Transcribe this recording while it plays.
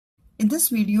In this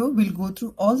video, we'll go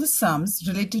through all the sums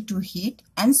related to heat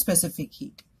and specific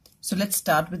heat. So let's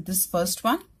start with this first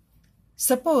one.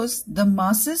 Suppose the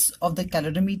masses of the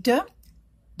calorimeter,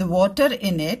 the water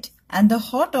in it, and the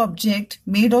hot object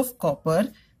made of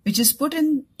copper, which is put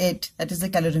in it, that is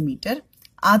the calorimeter,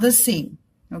 are the same.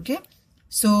 Okay.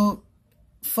 So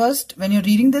first, when you're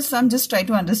reading this sum, just try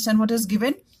to understand what is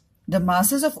given. The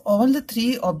masses of all the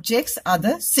three objects are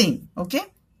the same. Okay.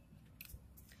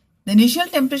 The initial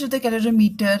temperature of the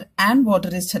calorimeter and water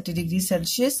is 30 degrees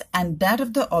Celsius and that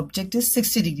of the object is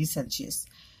 60 degrees Celsius.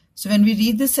 So when we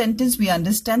read this sentence, we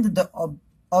understand that the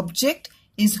object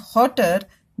is hotter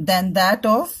than that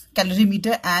of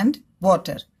calorimeter and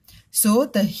water. So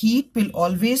the heat will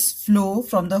always flow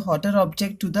from the hotter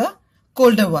object to the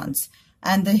colder ones,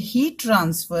 and the heat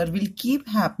transfer will keep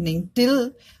happening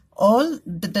till all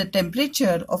the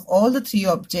temperature of all the three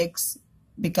objects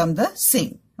become the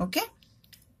same. Okay.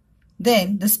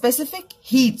 Then the specific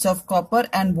heats of copper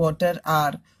and water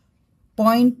are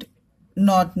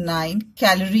 0.09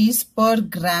 calories per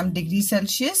gram degree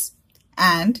Celsius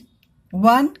and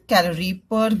 1 calorie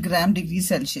per gram degree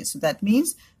Celsius. So that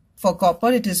means for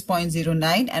copper it is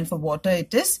 0.09 and for water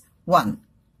it is 1.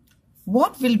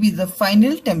 What will be the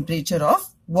final temperature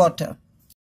of water?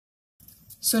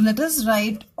 So let us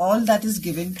write all that is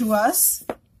given to us.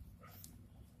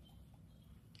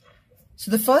 So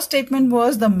the first statement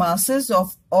was the masses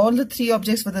of all the three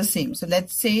objects were the same. So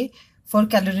let's say for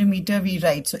calorimeter we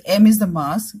write, so M is the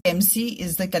mass, MC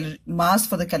is the mass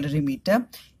for the calorimeter,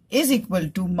 is equal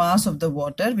to mass of the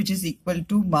water, which is equal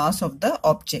to mass of the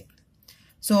object.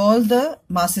 So all the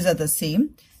masses are the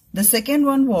same. The second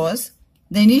one was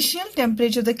the initial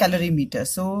temperature of the calorimeter.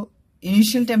 So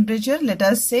initial temperature, let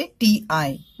us say Ti.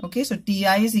 Okay, so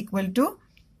Ti is equal to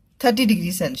 30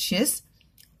 degrees Celsius.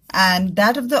 And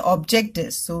that of the object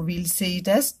is, so we'll say it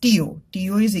as TO.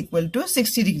 TO is equal to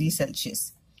 60 degrees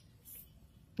Celsius.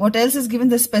 What else is given?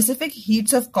 The specific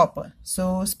heats of copper.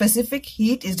 So specific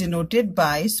heat is denoted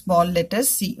by small letter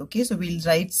C. Okay, so we'll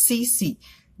write CC.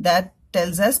 That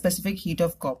tells us specific heat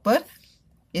of copper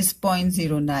is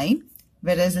 0.09,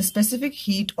 whereas the specific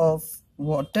heat of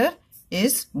water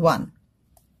is 1.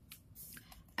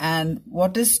 And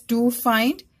what is to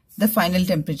find? The final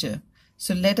temperature.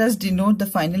 So let us denote the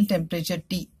final temperature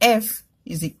TF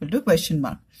is equal to question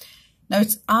mark. Now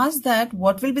it's asked that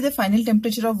what will be the final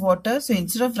temperature of water. So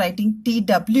instead of writing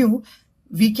TW,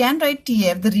 we can write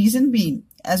TF. The reason being,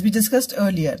 as we discussed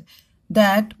earlier,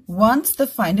 that once the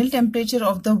final temperature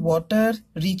of the water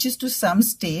reaches to some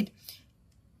state,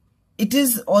 it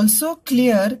is also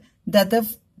clear that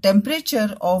the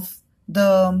temperature of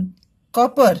the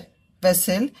copper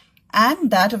vessel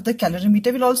and that of the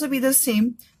calorimeter will also be the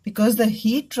same, because the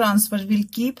heat transfer will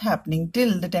keep happening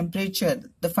till the temperature,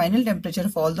 the final temperature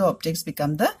of all the objects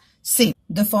become the same.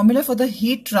 The formula for the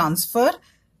heat transfer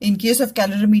in case of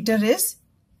calorimeter is,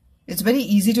 it's very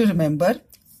easy to remember,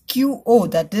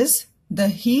 QO, that is the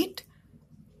heat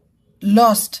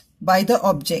lost by the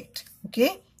object,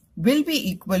 okay, will be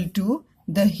equal to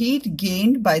the heat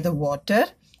gained by the water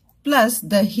plus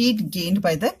the heat gained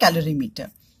by the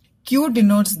calorimeter. Q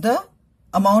denotes the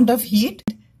amount of heat.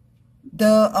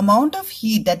 The amount of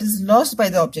heat that is lost by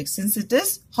the object, since it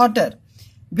is hotter,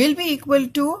 will be equal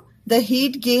to the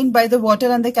heat gained by the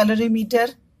water and the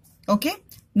calorimeter. Okay.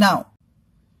 Now,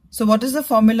 so what is the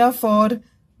formula for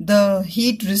the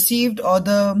heat received or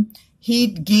the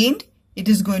heat gained? It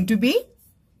is going to be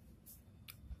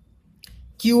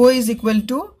QO is equal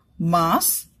to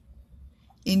mass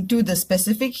into the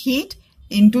specific heat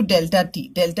into delta T.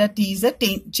 Delta T is a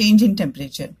change in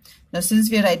temperature. Now, since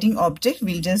we are writing object,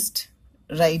 we'll just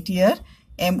write here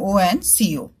MO and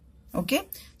CO. Okay.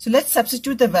 So let's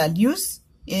substitute the values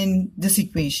in this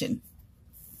equation.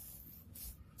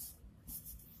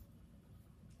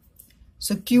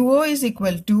 So QO is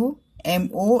equal to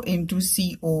MO into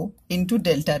CO into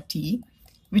delta T,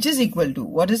 which is equal to,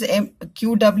 what is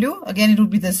QW? Again, it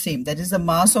would be the same. That is the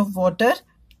mass of water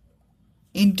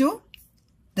into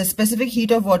the specific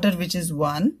heat of water, which is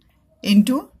 1,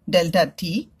 into delta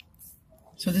T.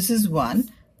 So this is 1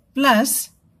 plus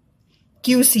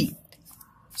QC.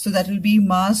 So that will be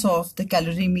mass of the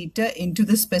calorimeter into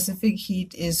the specific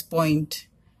heat is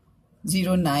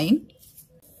 0.09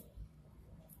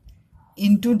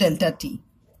 into delta T.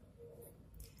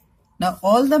 Now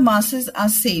all the masses are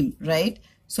same, right?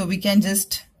 So we can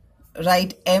just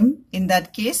write M in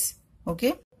that case.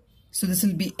 Okay. So this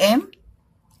will be M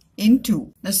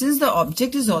into. Now since the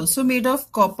object is also made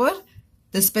of copper,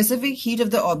 the specific heat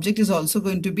of the object is also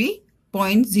going to be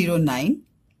 0.09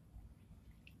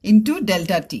 into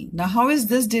delta T. Now how is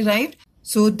this derived?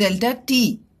 So delta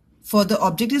T for the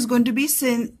object is going to be,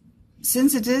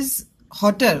 since it is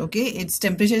hotter, okay, its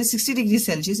temperature is 60 degrees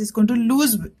Celsius, it's going to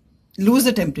lose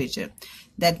the temperature.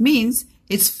 That means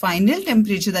its final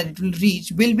temperature that it will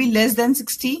reach will be less than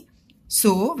 60.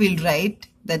 So we'll write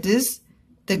that is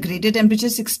the greater temperature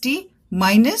 60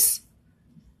 minus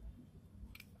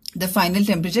the final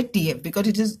temperature TF, because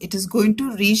it is going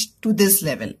to reach to this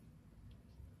level,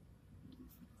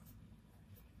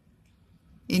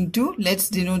 into, let's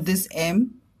denote this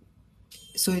M.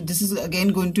 So this is again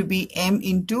going to be M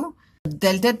into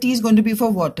delta T is going to be for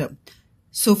water.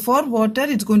 So for water,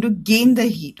 it's going to gain the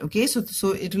heat. Okay, so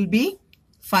it will be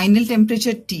final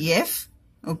temperature TF,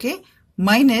 okay,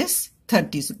 minus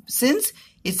 30. So since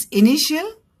its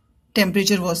initial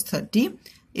temperature was 30,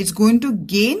 it's going to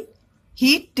gain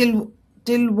heat till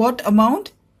what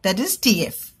amount? That is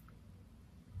TF.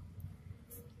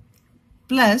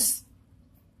 Plus,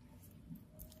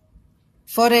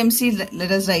 for MC,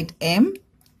 let us write M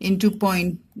into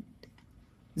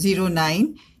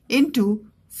 0.09 into,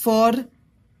 for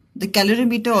the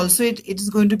calorimeter also it is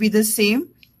going to be the same.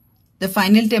 The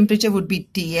final temperature would be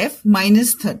TF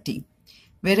minus 30.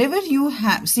 Wherever you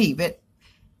have, see,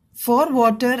 for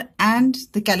water and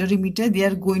the calorimeter, they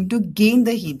are going to gain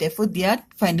the heat. Therefore, their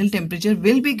final temperature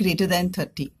will be greater than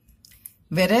 30.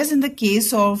 Whereas in the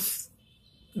case of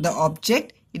the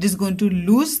object, it is going to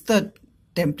lose the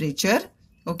temperature.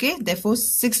 Okay, therefore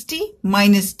 60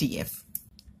 minus TF.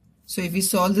 So if we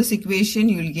solve this equation,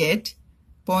 you will get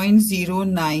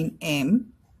 0.09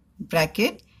 M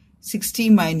bracket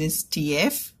 60 minus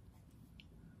TF.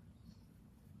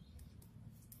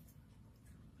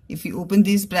 If we open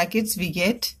these brackets, we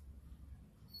get,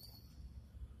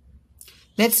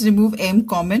 let's remove M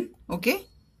common, okay.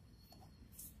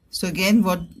 So again,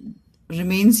 what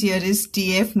remains here is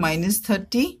TF minus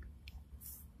 30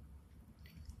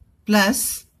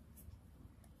 plus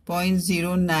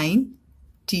 0.09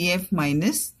 TF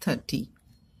minus 30.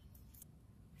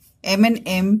 M and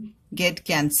M get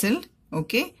cancelled,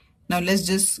 okay. Now let's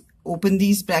just open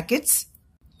these brackets.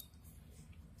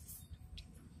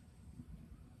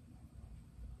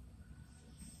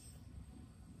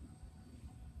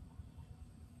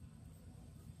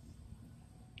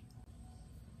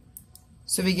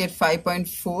 So we get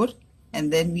 5.4,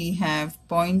 and then we have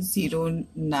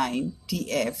 0.09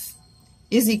 TF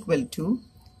is equal to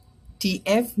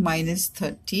TF minus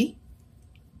 30,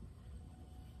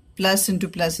 plus into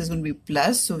plus is going to be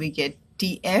plus, so we get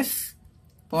TF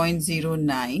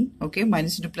 0.09, okay,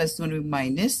 minus into plus is going to be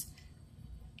minus.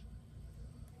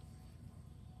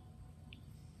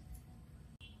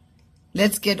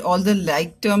 Let's get all the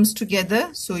like terms together.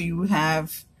 So you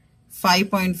have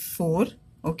 5.4,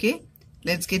 okay.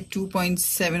 Let's get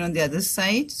 2.7 on the other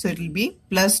side. So it will be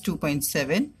plus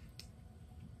 2.7.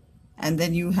 And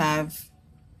then you have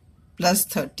plus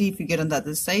 30 if you get on the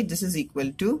other side. This is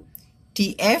equal to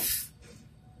TF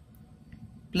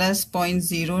plus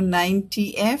 0.09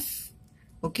 TF.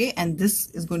 Okay. And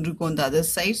this is going to go on the other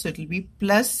side. So it will be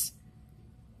plus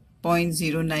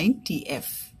 0.09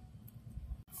 TF.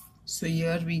 So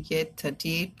here we get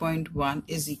 38.1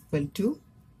 is equal to,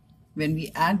 when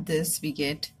we add this, we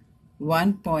get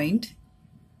 1.18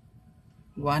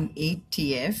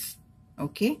 TF,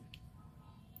 okay.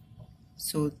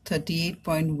 So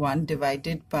 38.1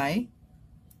 divided by,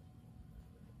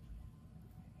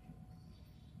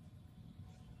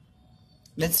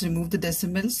 let's remove the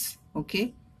decimals,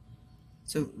 okay.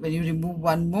 So when you remove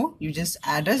one more, you just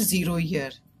add a 0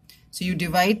 here. So you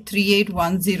divide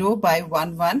 3810 by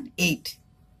 118.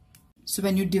 So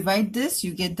when you divide this,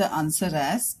 you get the answer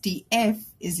as TF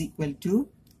is equal to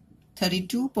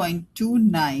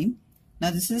 32.29.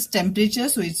 Now this is temperature,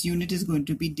 so its unit is going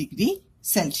to be degree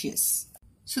Celsius.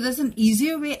 So there's an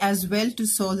easier way as well to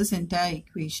solve this entire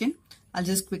equation. I'll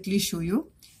just quickly show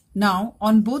you. Now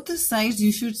on both the sides,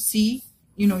 you should see,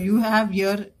 you have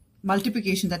your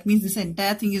multiplication. That means this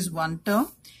entire thing is one term.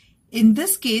 In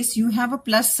this case, you have a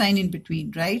plus sign in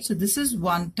between, right? So this is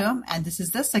one term and this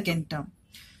is the second term.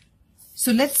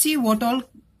 So let's see what all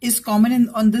is common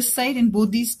on this side in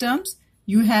both these terms.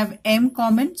 You have M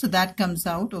common, so that comes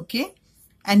out, okay.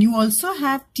 And you also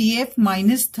have TF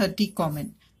minus 30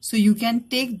 common. So you can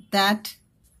take that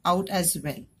out as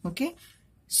well, okay.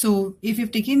 So if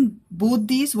you've taken both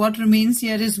these, what remains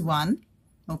here is 1,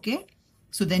 okay.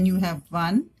 So then you have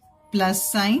 1 plus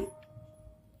sign.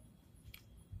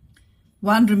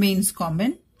 1 remains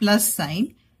common, plus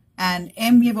sign, and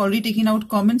M we have already taken out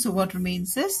common, so what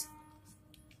remains is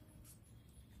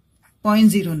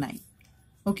 0.09.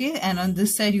 Okay, and on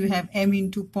this side you have M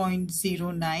into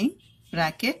 0.09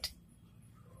 bracket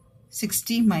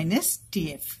 60 minus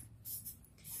TF.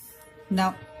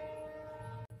 Now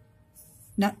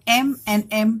Now M and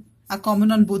M are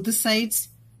common on both the sides,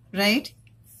 right?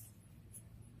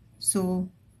 So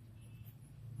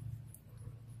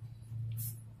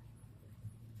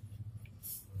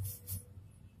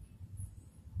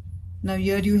now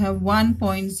here you have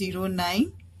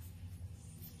 1.09.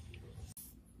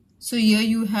 So here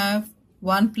you have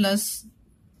 1 plus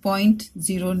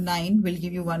 0.09 will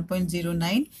give you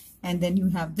 1.09, and then you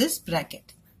have this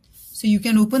bracket. So you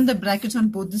can open the brackets on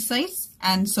both the sides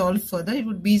and solve further. It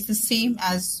would be the same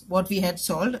as what we had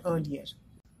solved earlier.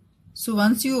 So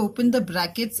once you open the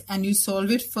brackets and you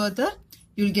solve it further,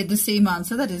 you will get the same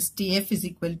answer, that is TF is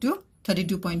equal to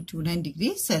 32.29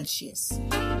 degrees Celsius.